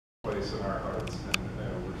place in our hearts.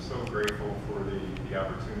 And we're so grateful for the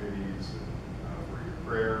opportunities, and for your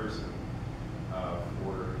prayers, and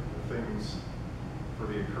for the things, for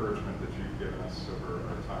the encouragement that you've given us over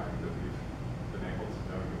our time that we've been able to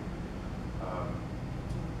know you.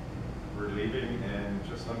 We're leaving in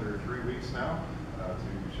just under 3 weeks now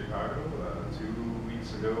to Chicago. 2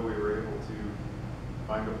 weeks ago we were able to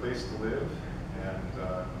find a place to live, and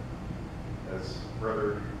as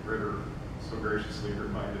Brother Ritter so graciously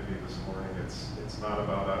reminded me this morning, it's not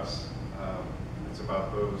about us, it's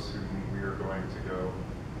about those whom we are going to go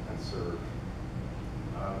and serve.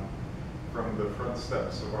 From the front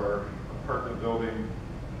steps of our apartment building,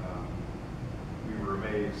 we were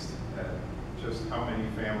amazed at just how many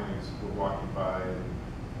families were walking by in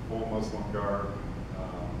full Muslim garb,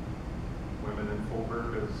 women in full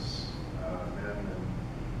burqas, men in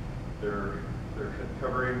their head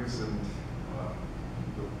coverings and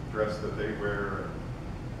the dress that they wear.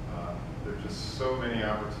 There are just so many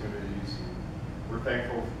opportunities. We're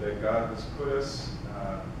thankful that God has put us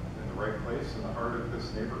in the right place in the heart of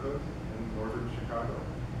this neighborhood in northern Chicago.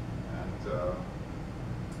 And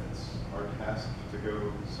it's our task to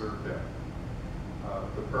go serve them.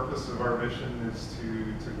 The purpose of our mission is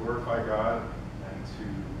to glorify God and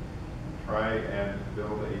to try and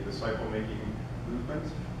build a disciple-making movement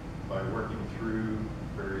by working through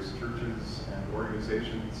various churches and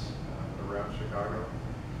organizations around Chicago,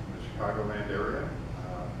 the Chicagoland area,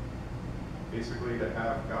 basically to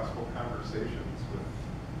have gospel conversations with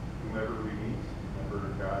whomever we meet, whomever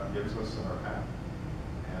God gives us in our path,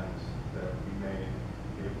 and that we may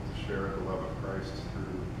be able to share the love of Christ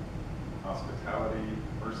through hospitality,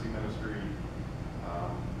 mercy ministry,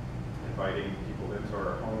 inviting people into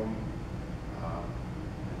our home,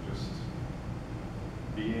 and just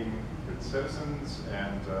being good citizens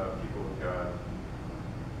and people of God.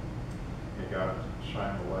 May God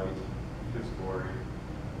shine the light of His glory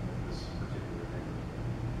in this particular neighborhood.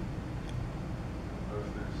 I don't know if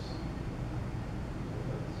there's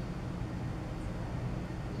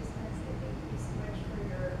I just want to say thank you so much for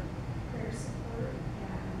your prayer support,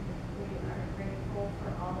 and we are grateful for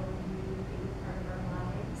all of you being part of our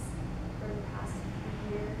lives for the past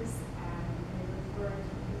few years, and we look forward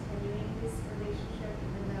to continuing this relationship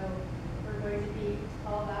even though we're going to be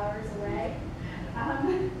 12 hours away.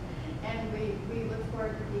 And we look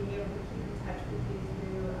forward to being able to keep in touch with you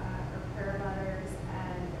through our prayer letters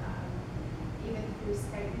and even through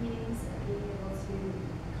Skype meetings, and being able to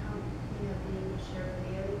come, being able to share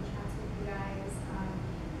daily chats with you guys,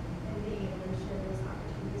 and being able to share those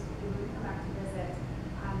opportunities with you when we come back to visit.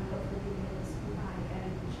 Hopefully being able to swing by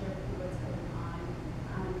and share with you what's going on,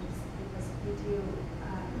 just because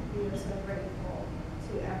we are so grateful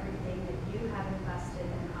to everything that you have invested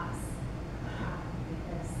in us,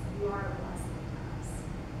 because you are a blessing to us.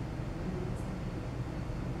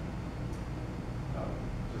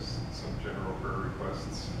 just some general prayer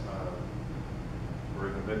requests. We're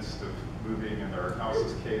in the midst of moving and our house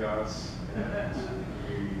is chaos, and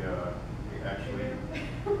we actually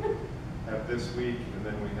have this week, and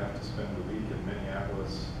then we have to spend a week in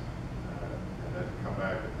Minneapolis, and then come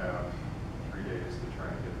back and have 3 days to try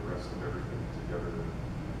and get the rest of everything together in the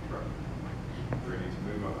truck. We're going to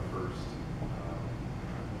move on the 1st.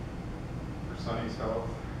 For Sunny's health,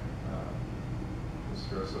 the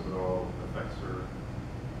stress of it all affects her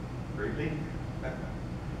greatly. I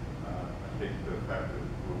think the fact that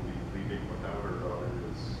we'll be leaving without her daughter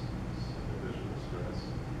is some additional stress.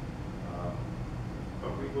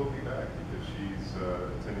 But we will be back because she's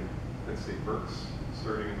attending Penn State Berks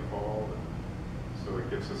starting in the fall, and so it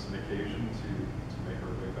gives us an occasion to make our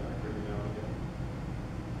way back every now and again.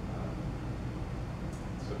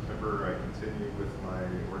 In September, I continue with my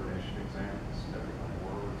ordination exams, having my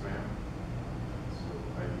oral exam, so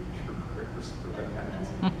I need your prayers for that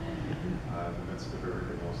in the midst of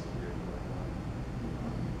everything else that we have going on.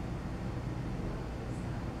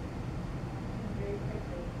 Very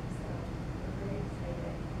quickly, so we're very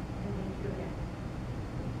excited, and thank you again.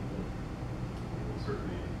 We will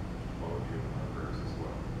certainly keep all of you in our prayers as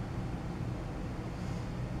well.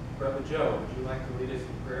 Brother Joe, would you like to lead us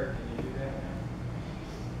in prayer? Can you do that now?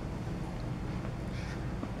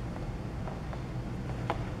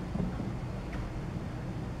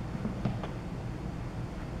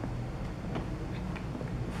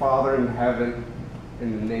 Father in heaven, in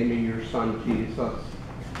the name of your Son, Jesus,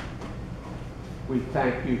 we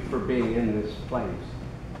thank you for being in this place.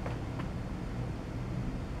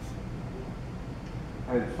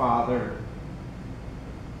 And Father,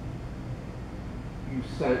 you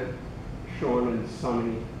sent Sean and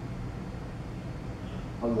Sonny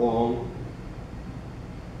along,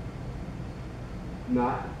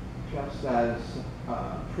 not just as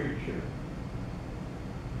a preacher,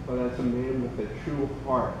 but as a man with a true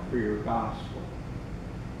heart for your gospel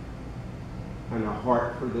and a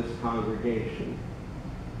heart for this congregation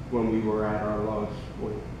when we were at our lowest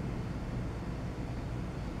point.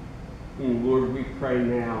 And Lord, we pray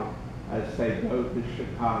now as they go to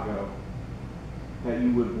Chicago that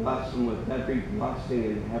you would bless them with every blessing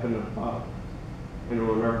in heaven above and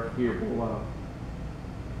on earth here below.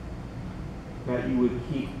 That you would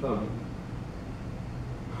keep them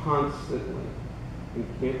constantly and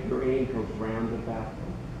camp your angels round about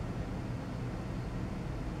them.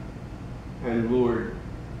 And Lord,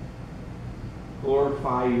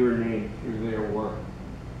 glorify your name through their work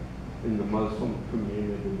in the Muslim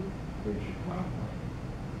community in Chicago.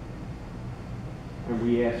 And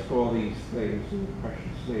we ask all these things in the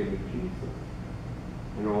precious name of Jesus.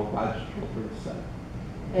 And all God's children said,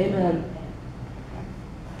 Amen.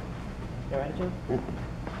 You all right, Joe?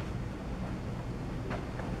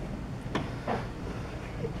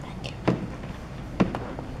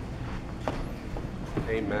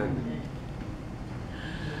 Amen.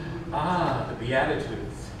 Ah, the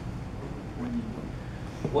Beatitudes.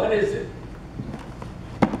 What is it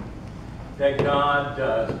that God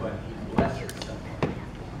does when he blesses someone?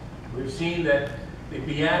 We've seen that the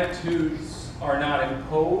Beatitudes are not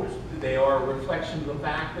imposed. They are a reflection of the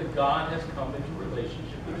fact that God has come into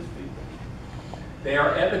relationship with his people. They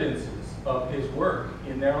are evidences of his work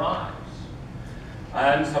in their lives.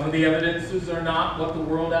 And some of the evidences are not what the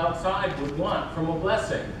world outside would want from a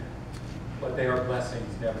blessing, but they are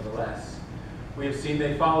blessings nevertheless. We have seen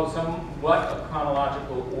they follow somewhat a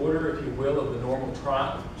chronological order, if you will, of the normal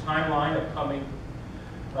timeline of coming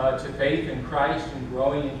to faith in Christ and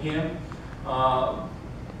growing in him.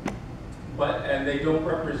 And they don't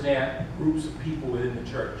represent groups of people within the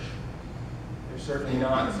church. There's certainly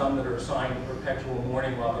not some that are assigned to perpetual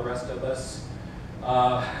mourning while the rest of us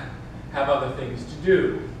have other things to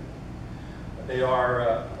do. They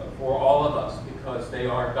are for all of us because they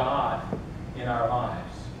are God in our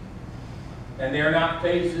lives. And they are not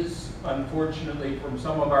phases, unfortunately, from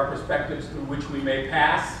some of our perspectives through which we may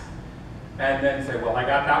pass and then say, well, I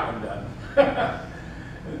got that one done.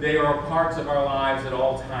 They are parts of our lives at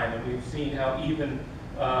all time, and we've seen how even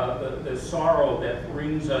the sorrow that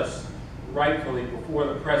brings us rightfully before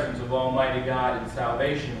the presence of Almighty God in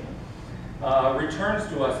salvation returns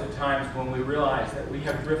to us at times when we realize that we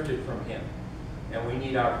have drifted from him and we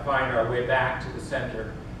need to find our way back to the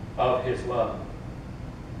center of his love.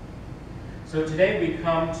 So today we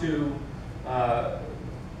come to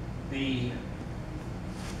the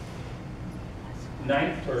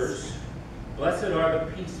 9th verse. Blessed are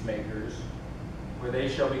the peacemakers, for they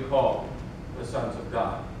shall be called the sons of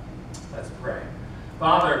God. Let's pray.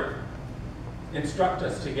 Father, instruct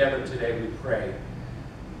us together today, we pray.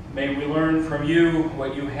 May we learn from you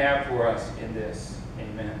what you have for us in this.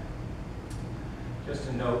 Amen. Just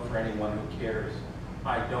a note for anyone who cares.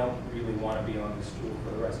 I don't really want to be on this stool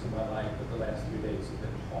for the rest of my life, but the last 3 days have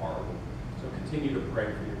been horrible. So continue to pray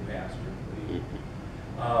for your pastor, please.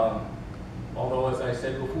 Although, as I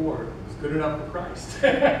said before, it was good enough for Christ,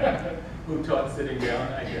 who taught sitting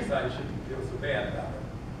down. I guess I shouldn't feel so bad about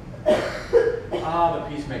it. The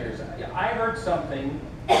peacemakers. I heard something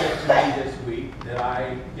said to me this week that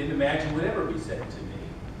I didn't imagine would ever be said to me.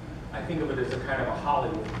 I think of it as a kind of a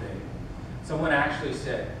Hollywood thing. Someone actually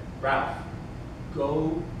said, Ralph,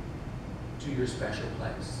 go to your special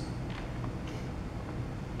place.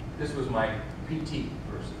 This was my PT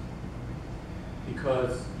person,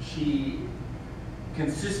 because she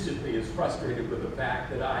consistently is frustrated with the fact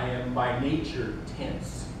that I am by nature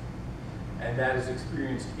tense, and that is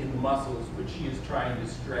experienced in the muscles which she is trying to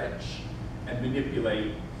stretch and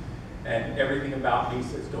manipulate, and everything about me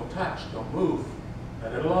says, don't touch, don't move,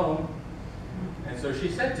 let it alone. And so she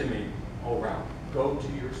said to me, oh Ralph, go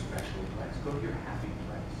to your special place, go to your happy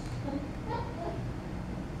place.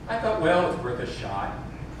 I thought, well, it's worth a shot.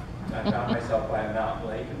 I found myself by a mountain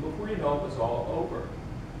lake, and before you know it, was all over.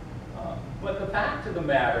 But the fact of the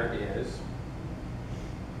matter is,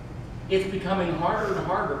 it's becoming harder and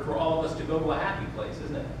harder for all of us to go to a happy place,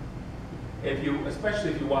 isn't it? Especially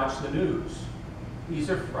if you watch the news. These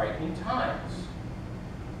are frightening times.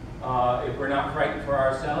 If we're not frightened for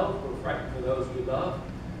ourselves, we're frightened for those we love.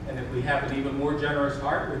 And if we have an even more generous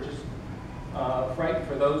heart, we're just frightened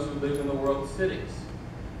for those who live in the world's cities.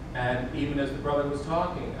 And even as the brother was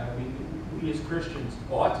talking, I mean, we as Christians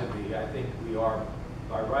ought to be, I think we are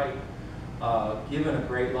by right, given a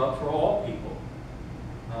great love for all people.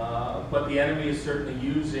 But the enemy is certainly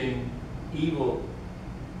using evil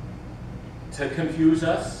to confuse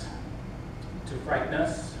us, to frighten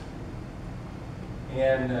us,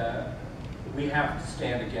 And we have to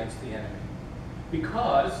stand against the enemy.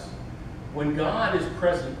 Because when God is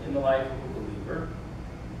present in the life of a believer,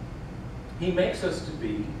 he makes us to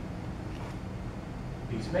be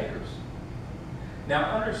peacemakers.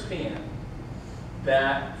 Now understand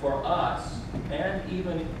that for us, and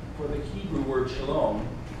even for the Hebrew word shalom,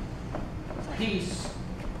 peace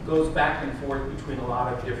goes back and forth between a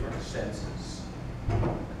lot of different senses.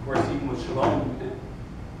 Of course, even with shalom, it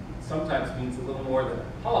sometimes means a little more than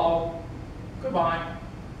hello, goodbye.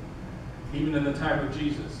 Even in the time of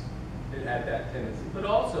Jesus, it had that tendency. But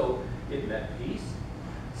also, it meant peace.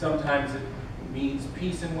 Sometimes it means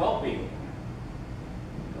peace and well-being,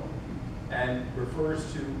 and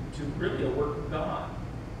refers to really a work of God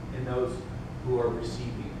in those who are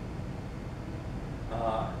receiving.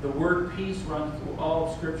 The word peace runs through all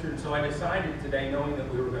of Scripture, and so I decided today, knowing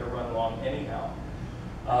that we were going to run along anyhow,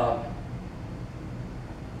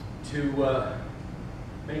 to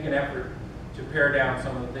make an effort to pare down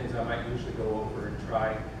some of the things I might usually go over and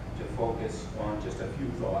try to focus on just a few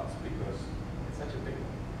thoughts, because it's such a big one.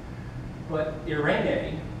 But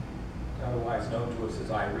Irene, otherwise known to us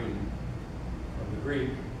as Irene from the Greek,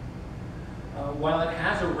 while it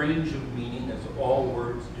has a range of meaning, as all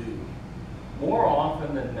words do, more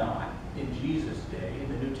often than not, in Jesus' day, in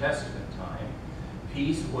the New Testament time,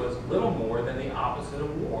 peace was little more than the opposite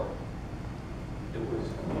of war. It was,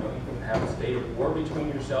 you can have a state of war between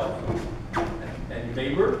yourself and your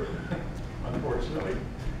neighbor, unfortunately,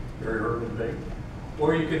 very urban thing.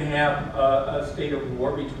 Or you can have a state of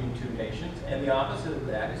war between two nations, and the opposite of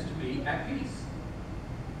that is to be at peace.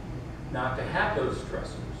 Not to have those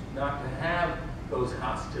stressors, not to have those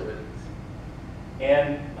hostilities.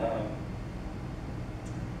 And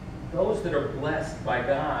those that are blessed by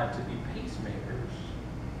God to be peacemakers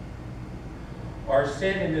are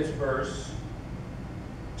said in this verse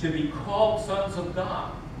to be called sons of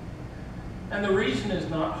God. And the reason is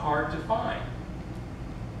not hard to find.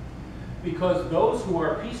 Because those who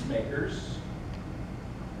are peacemakers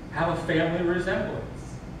have a family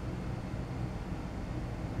resemblance.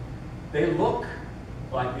 They look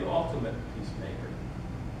like the ultimate peacemaker.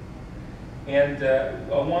 And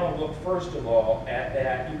I want to look first of all at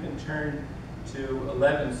that. You can turn to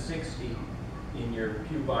 1160 in your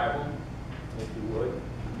Pew Bible, if you would.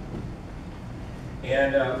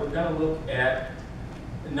 And we're going to look at,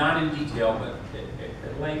 not in detail, but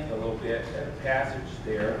at length a little bit, at a passage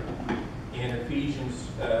there in Ephesians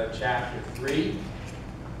chapter 3.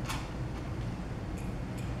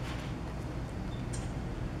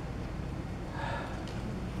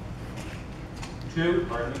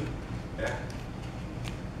 Pardon me. Yeah.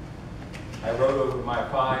 I wrote over my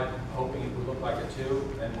 5, hoping it would look like a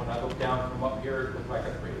 2, and when I look down from up here, it looked like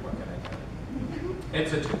a 3. What can I tell you?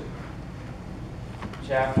 It's a 2.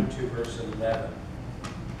 Chapter 2, verse 11.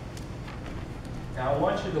 Now I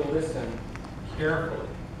want you to listen carefully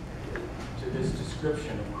to this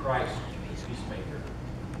description of Christ, the peacemaker.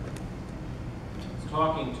 It's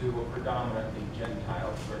talking to a predominantly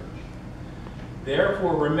Gentile church.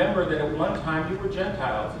 Therefore, remember that at one time you were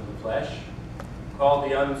Gentiles in the flesh, called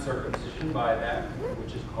the uncircumcision by that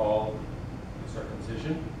which is called the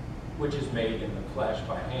circumcision, which is made in the flesh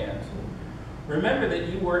by hands. Remember that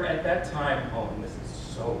you were at that time, and this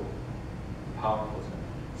is so powerful, isn't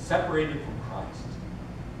it? Separated from Christ,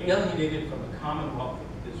 alienated from the commonwealth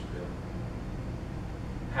of Israel,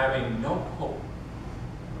 having no hope,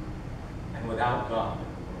 and without God.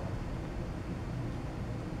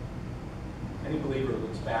 Any believer who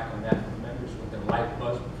looks back on that and remembers what their life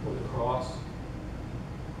was before the cross,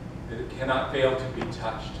 that it cannot fail to be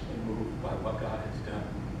touched and moved by what God has done.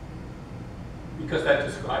 Because that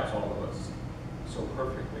describes all of us so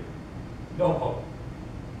perfectly. No hope,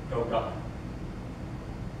 no God.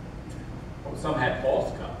 Well, some had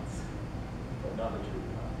false gods, but not a true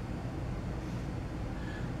God.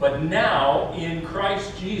 But now, in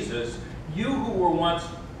Christ Jesus, you who were once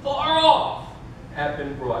far off have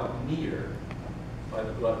been brought near by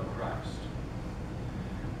the blood of Christ.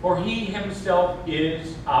 For he himself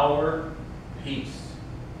is our peace,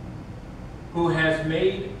 who has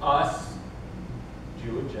made us,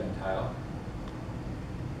 Jew and Gentile,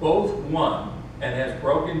 both one, and has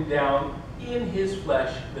broken down in his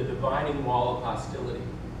flesh the dividing wall of hostility.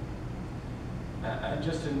 And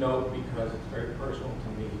just a note, because it's very personal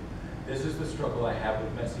to me, this is the struggle I have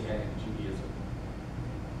with Messianic Judaism.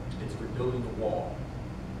 It's for building a wall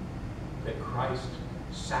that Christ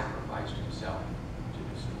sacrificed himself to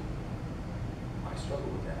destroy. I struggle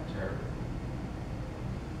with that terribly.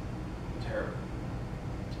 Terribly.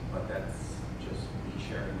 But that's just me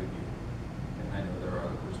sharing with you. And I know there are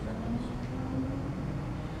other perspectives.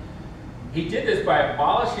 He did this by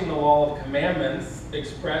abolishing the law of commandments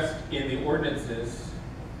expressed in the ordinances,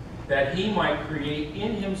 that he might create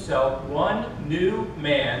in himself one new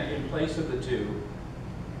man in place of the two.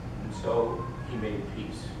 And so he made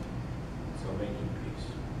peace. So making peace.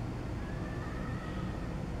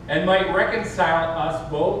 And might reconcile us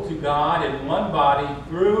both to God in one body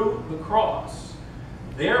through the cross,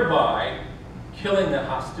 thereby killing the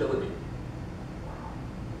hostility.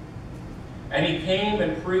 And he came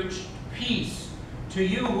and preached peace to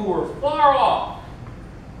you who were far off,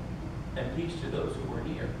 and peace to those who were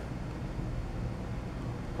near.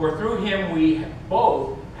 For through him we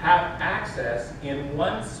both have access in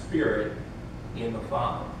one Spirit in the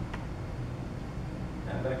Father.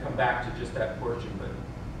 And I'm going to come back to just that portion, but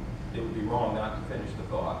it would be wrong not to finish the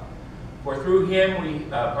thought. For through him we,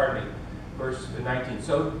 verse 19.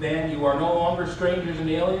 So then you are no longer strangers and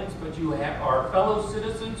aliens, but you are fellow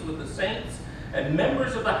citizens with the saints and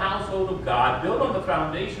members of the household of God, built on the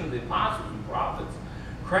foundation of the apostles and prophets,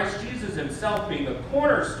 Christ Jesus himself being the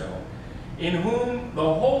cornerstone, in whom the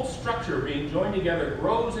whole structure being joined together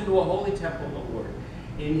grows into a holy temple in the Lord.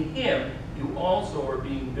 In him you also are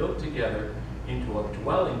being built together into a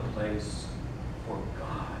dwelling place for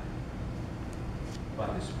God by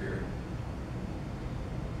the Spirit.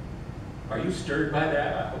 Are you stirred by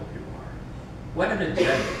that? I hope you are. What an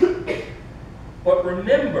agenda. But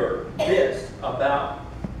remember this about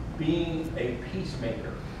being a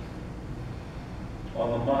peacemaker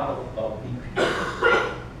on the model of be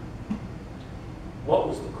peaceful. What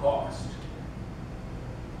was the cost?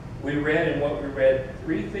 We read in what we read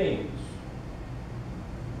three things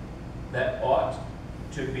that ought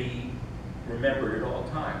to be remembered at all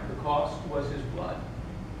times. The cost was his blood.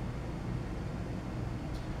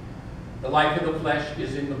 The life of the flesh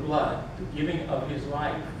is in the blood. The giving of his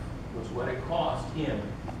life was what it cost him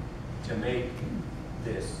to make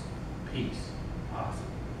this peace possible.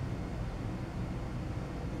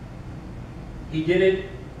 He did it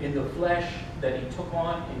in the flesh that he took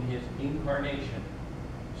on in his incarnation,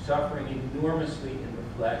 suffering enormously in the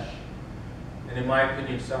flesh, and in my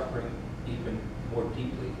opinion, suffering even more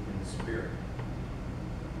deeply in the spirit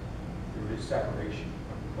through his separation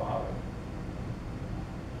from the Father.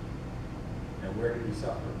 And where did he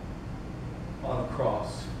suffer? On the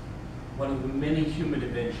cross. One of the many human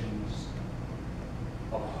inventions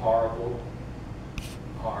of horrible,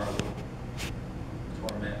 horrible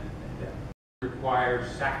torment and death. It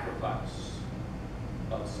requires sacrifice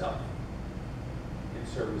of self in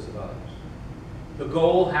service of others. The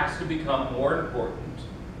goal has to become more important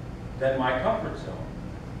than my comfort zone.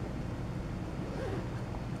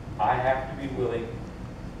 I have to be willing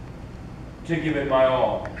to give it my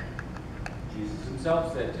all. Jesus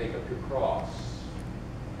himself said, take up your cross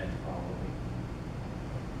and follow me.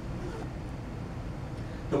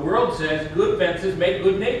 The world says good fences make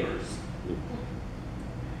good neighbors.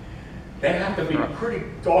 They have to be pretty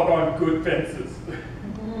doggone good fences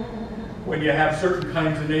when you have certain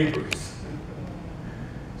kinds of neighbors.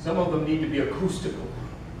 Some of them need to be acoustical.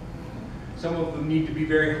 Some of them need to be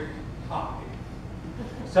very high.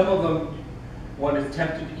 Some of them, one is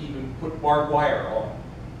tempted to even put barbed wire on.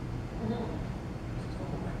 Oh,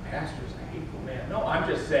 my pastor's a hateful man. No, I'm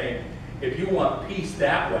just saying, if you want peace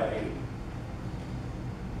that way,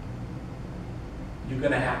 you're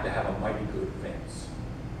going to have a mighty good fence.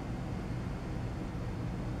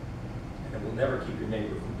 And it will never keep your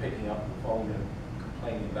neighbor from picking up the phone and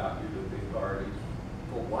complaining about you to the authorities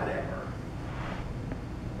for whatever.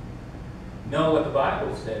 No, what the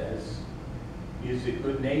Bible says is that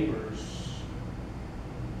good neighbors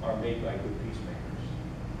are made by good peacemakers.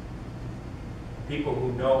 People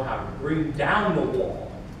who know how to bring down the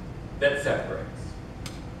wall that separates.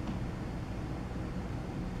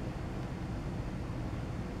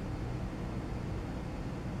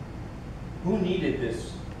 Who needed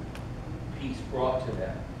this peace brought to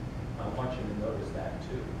them? I want you to notice that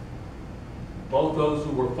too. Both those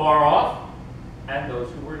who were far off and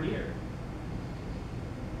those who were near.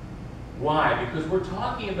 Why? Because we're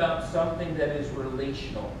talking about something that is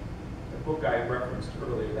relational. The book I referenced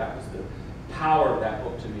earlier, that was the power of that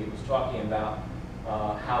book to me. It was talking about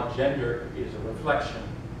how gender is a reflection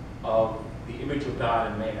of the image of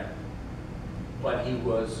God in man. But he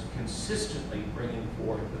was consistently bringing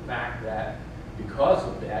forth the fact that because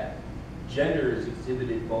of that, gender is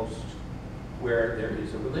exhibited most where there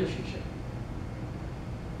is a relationship.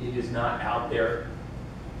 It is not out there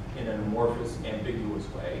in an amorphous, ambiguous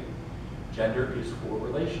way. Gender is for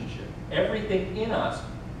relationship. Everything in us,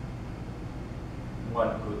 one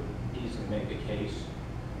could easily make a case,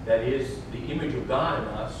 that is the image of God in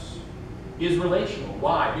us, is relational.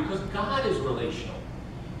 Why? Because God is relational.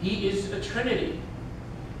 He is a Trinity.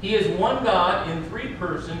 He is one God in three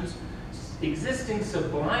persons, existing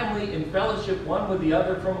sublimely in fellowship one with the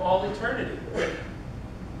other from all eternity.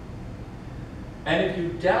 And if you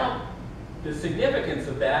doubt the significance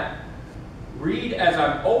of that, read, as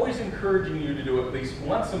I'm always encouraging you to do at least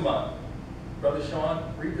once a month. Brother Sean,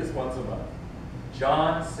 read this once a month.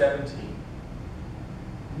 John 17.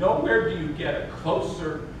 Nowhere do you get a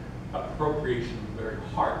closer appropriation of the very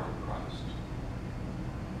heart of Christ.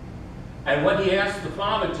 And what he asks the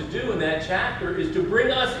Father to do in that chapter is to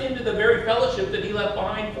bring us into the very fellowship that he left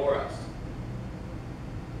behind for us.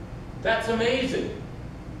 That's amazing.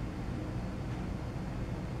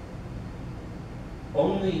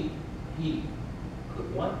 Only he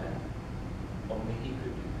could want that. Only he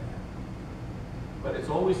could do that. But it's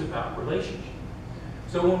always about relationship.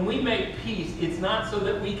 So when we make peace, it's not so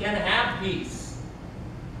that we can have peace.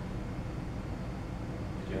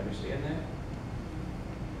 Did you understand that?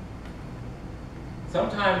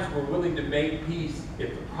 Sometimes we're willing to make peace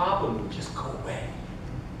if the problem would just go away.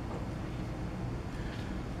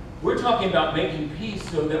 We're talking about making peace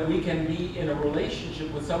so that we can be in a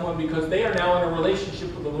relationship with someone because they are now in a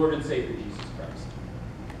relationship with the Lord and Savior Jesus Christ.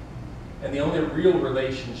 And the only real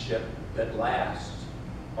relationship that lasts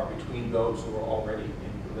are between those who are already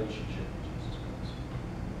in relationship with Jesus Christ.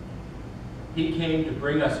 He came to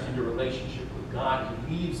bring us into relationship with God.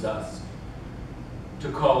 He leaves us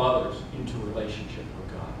to call others into relationship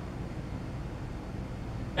with God.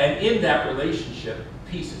 And in that relationship,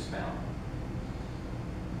 peace is found.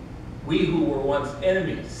 We who were once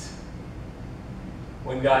enemies,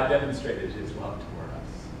 when God demonstrated his love toward us,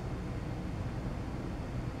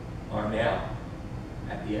 are now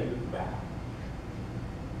at the end of the battle.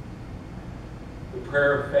 The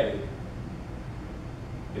prayer of faith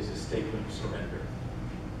is a statement of surrender,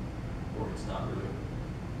 or it's not really.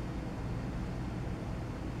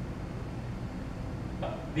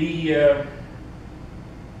 The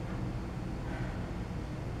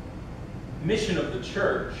mission of the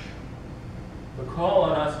church, the call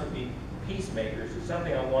on us to be peacemakers, is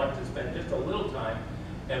something I want to spend just a little time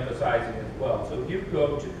emphasizing as well. So if you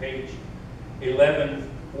go to page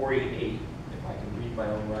 1148, if I can read my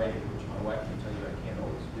own writing, which my wife can tell you I can't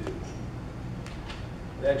always do,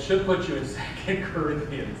 that should put you in 2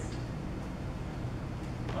 Corinthians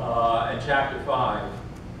and chapter 5.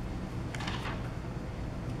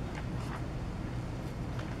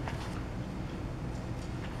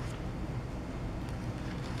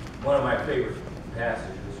 One of my favorite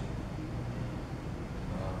passages.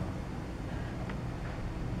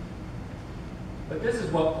 But this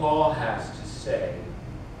is what Paul has to say,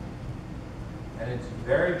 and it's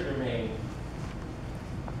very germane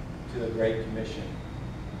to the Great Commission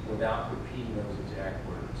without repeating those exact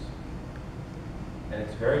words. And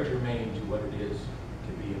it's very germane to what it is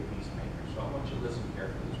to be a peacemaker. So I want you to listen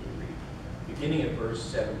carefully as we read. Beginning at verse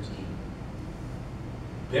 17.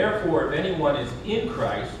 Therefore, if anyone is in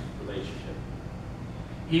Christ, relationship,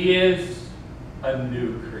 he is a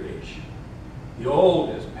new creation. The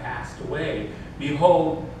old has passed away.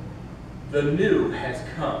 Behold, the new has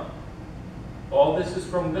come. All this is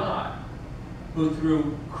from God, who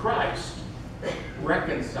through Christ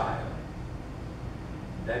reconciled.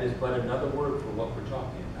 That is but another word for what we're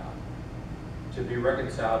talking about. To be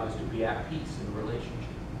reconciled is to be at peace in a relationship.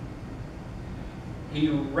 He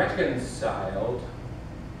reconciled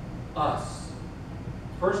us,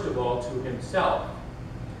 first of all, to himself,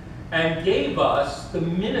 and gave us the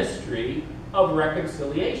ministry of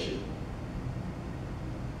reconciliation.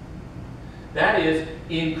 That is,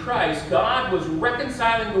 in Christ, God was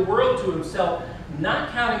reconciling the world to himself,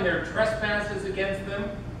 not counting their trespasses against them.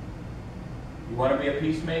 You want to be a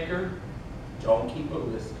peacemaker? Don't keep a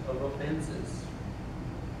list of offenses.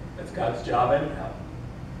 That's God's job anyhow.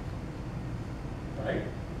 Right?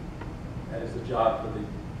 That is the job for the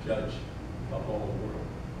judge of all the world.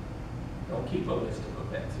 Don't keep a list of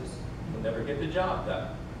offenses. You'll never get the job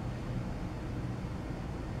done.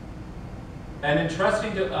 And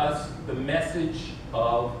entrusting to us the message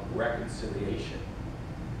of reconciliation.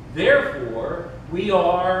 Therefore, we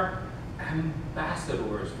are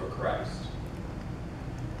ambassadors for Christ.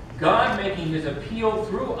 God making his appeal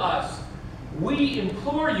through us, we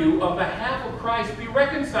implore you on behalf of Christ, be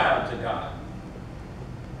reconciled to God.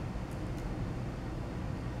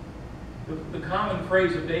 The common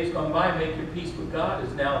phrase of days gone by, make your peace with God,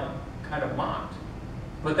 is now kind of mocked.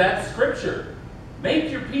 But that's Scripture.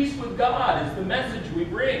 Make your peace with God is the message we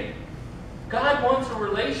bring. God wants a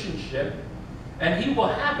relationship, and he will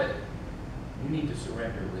have it. You need to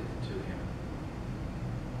surrender with it to him.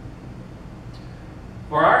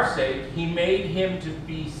 For our sake, he made him to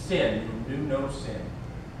be sin who knew no sin,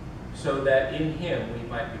 so that in him we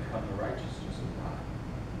might become the righteousness of God.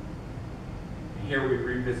 And here we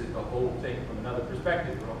revisit the whole thing from another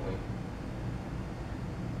perspective, don't we?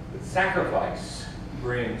 That sacrifice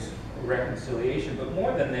brings reconciliation, but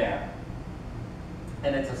more than that,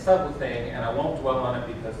 and it's a subtle thing, and I won't dwell on it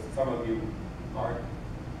because some of you aren't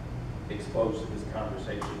exposed to this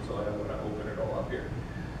conversation, so I don't want to open it all up here.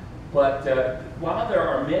 But while there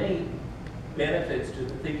are many benefits to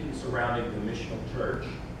the thinking surrounding the missional church,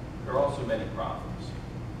 there are also many problems.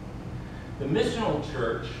 The missional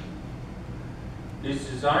church is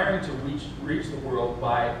desiring to reach the world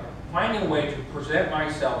by finding a way to present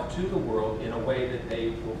myself to the world in a way that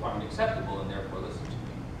they will find acceptable and therefore listen to me.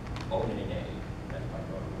 Owning a, that's my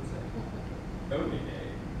daughter would say. Owning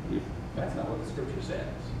a. That's not what the scripture says.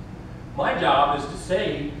 My job is to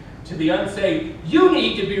say to the unsaved, you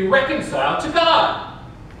need to be reconciled to God.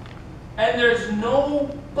 And there's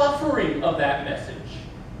no buffering of that message.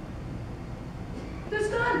 There's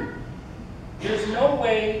none. There's no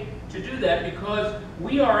way to do that because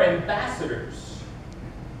we are ambassadors.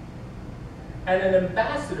 And an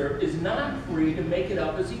ambassador is not free to make it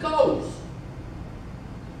up as he goes.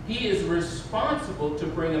 He is responsible to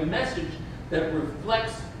bring a message that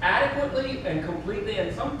reflects adequately and completely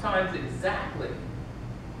and sometimes exactly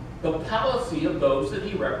the policy of those that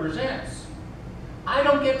he represents. I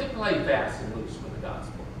don't get to play fast and loose with the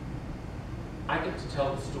gospel. I get to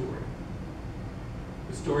tell the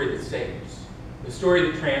story that saves, the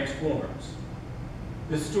story that transforms,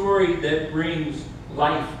 the story that brings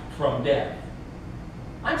life from death.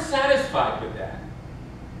 I'm satisfied with that.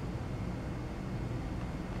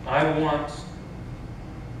 I want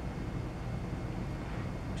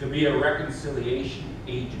to be a reconciliation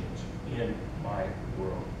agent in my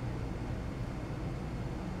world.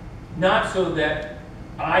 Not so that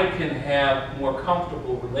I can have more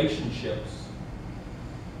comfortable relationships,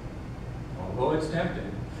 although it's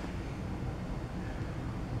tempting,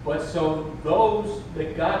 but so those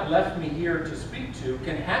that God left me here to speak to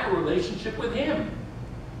can have a relationship with Him.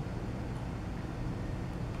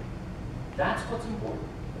 That's what's important.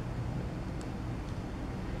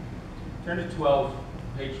 Turn to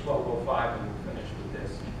page 1205, and we'll finish with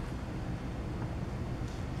this.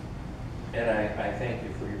 And I thank you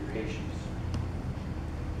for your patience.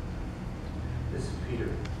 This is Peter.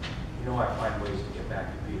 You know I find ways to get back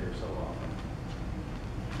to Peter so often.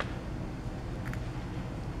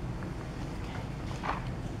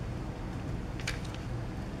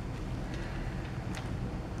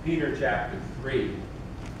 Peter chapter 3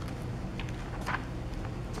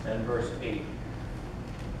 and verse 8.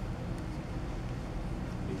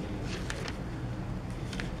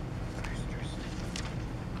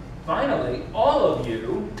 Finally, all of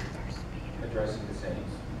you, addressing the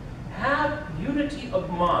saints, have unity of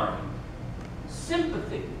mind,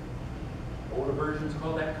 sympathy. Older versions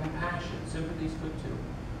call that compassion. Sympathy's good too.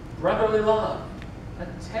 Brotherly love, a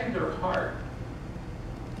tender heart.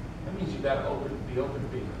 That means you've got to be open to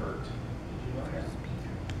being hurt. Did you know that?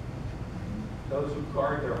 Those who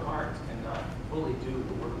guard their hearts cannot fully do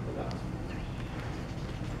the work of the gospel.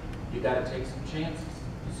 You've got to take some chances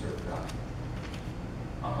to serve God.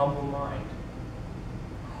 A humble mind.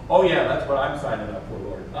 Oh yeah, that's what I'm signing up for,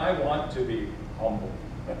 Lord. I want to be humble.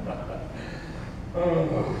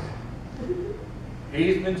 Oh.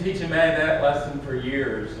 He's been teaching me that lesson for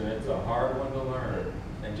years, and it's a hard one to learn.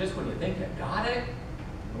 And just when you think you got it,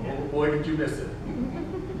 oh boy, did you miss it.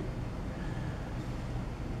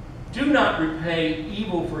 Do not repay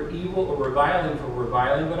evil for evil or reviling for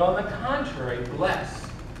reviling, but on the contrary, bless.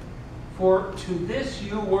 For to this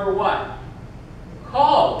you were what?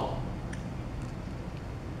 Called.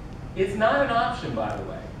 It's not an option, by the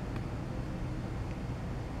way,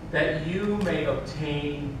 that you may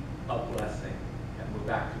obtain a blessing. And we're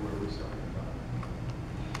back to where we started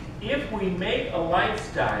from. If we make a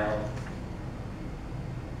lifestyle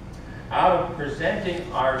out of presenting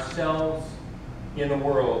ourselves in the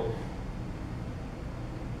world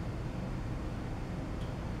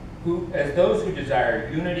as those who desire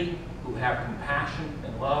unity, who have compassion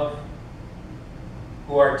and love,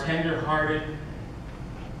 who are tender-hearted,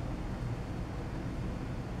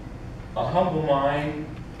 a humble mind.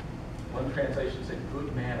 One translation said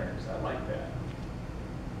good manners. I like that.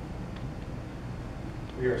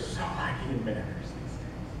 We are so lacking in manners these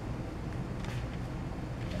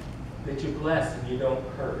days. That you bless and you don't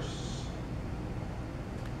curse.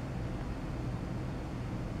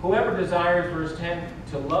 Whoever desires, verse 10,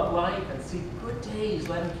 to love life and seek good days,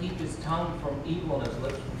 let him keep his tongue from evil and his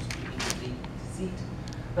lips from speaking deceit.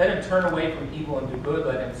 Let him turn away from evil and do good.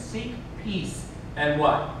 Let him seek peace and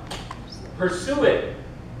what? Pursue it.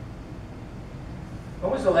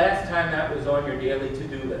 When was the last time that was on your daily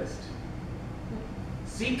to-do list?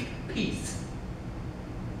 Seek peace.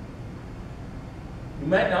 You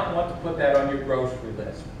might not want to put that on your grocery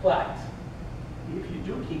list, but if you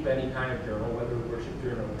do keep any kind of journal, whether a worship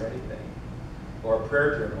journal or anything, or a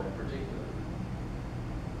prayer journal in particular,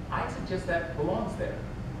 I suggest that belongs there.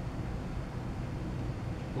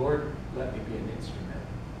 Lord, let me be an instrument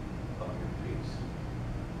of your peace.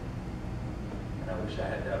 And I wish I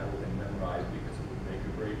had that whole thing memorized because it would make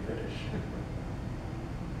a great finish.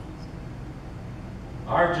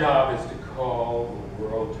 Our job is to call the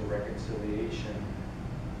world to reconciliation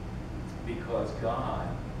because God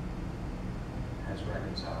has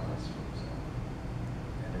reconciled us to himself.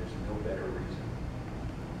 And there's no better reason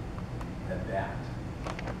than that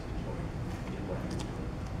to join in what he's doing.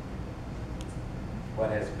 What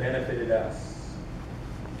has benefited us,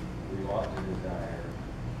 we ought to desire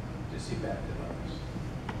to see benefit others.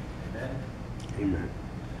 Amen? Amen.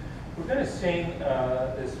 We're going to sing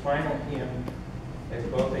this final hymn as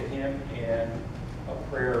both a hymn and a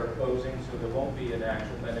prayer closing, so there won't be an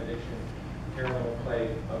actual benediction. Carolyn will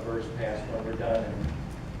play a verse past when we're done,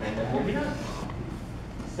 and then we'll be done.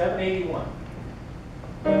 781.